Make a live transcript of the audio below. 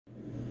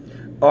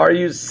Are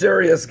you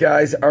serious,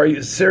 guys? Are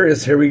you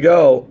serious? Here we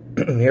go.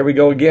 Here we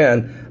go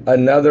again.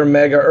 Another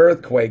mega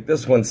earthquake.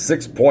 This one's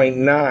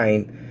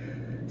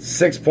 6.9.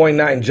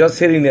 6.9, just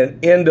hitting in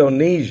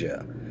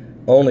Indonesia.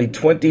 Only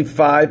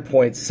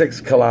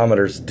 25.6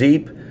 kilometers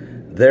deep.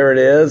 There it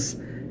is.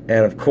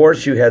 And of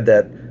course, you had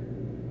that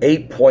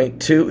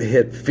 8.2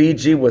 hit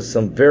Fiji with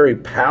some very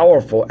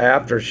powerful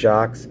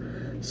aftershocks.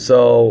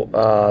 So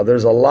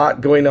there's a lot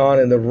going on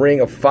in the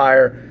Ring of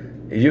Fire.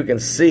 You can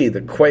see the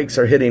quakes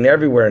are hitting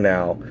everywhere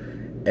now.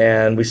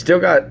 And we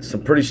still got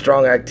some pretty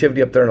strong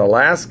activity up there in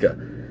Alaska.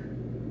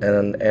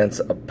 And it's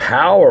a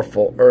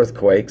powerful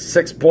earthquake.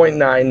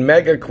 6.9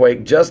 mega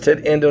quake just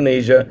hit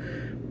Indonesia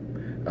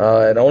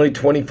at only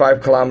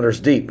 25 kilometers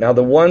deep. Now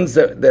the ones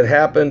that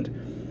happened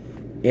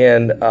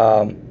in the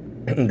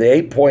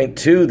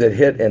 8.2 that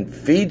hit in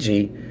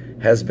Fiji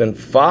has been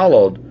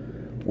followed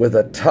with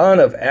a ton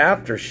of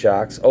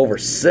aftershocks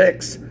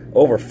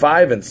over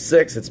 5 and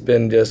 6. It's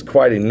been just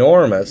quite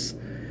enormous.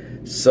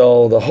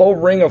 So the whole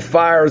Ring of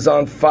Fire is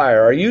on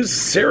fire. Are you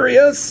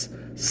serious?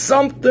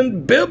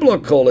 Something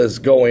biblical is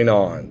going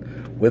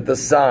on with the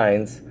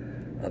signs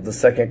of the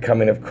second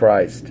coming of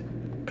Christ.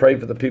 Pray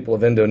for the people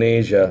of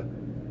Indonesia.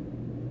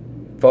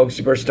 Folks,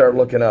 you better start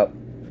looking up.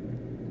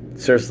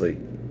 Seriously,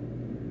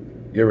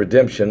 your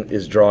redemption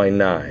is drawing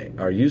nigh.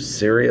 Are you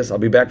serious? I'll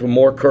be back with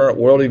more current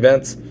world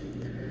events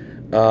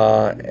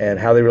and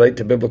how they relate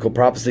to biblical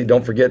prophecy.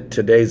 Don't forget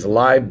today's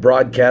live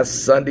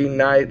broadcast, Sunday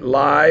Night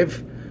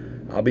Live.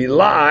 I'll be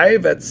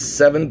live at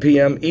 7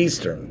 p.m.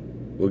 Eastern.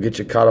 We'll get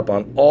you caught up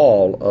on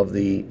all of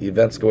the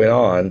events going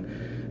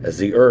on as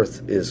the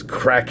earth is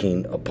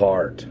cracking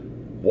apart.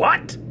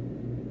 What?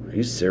 Are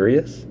you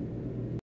serious?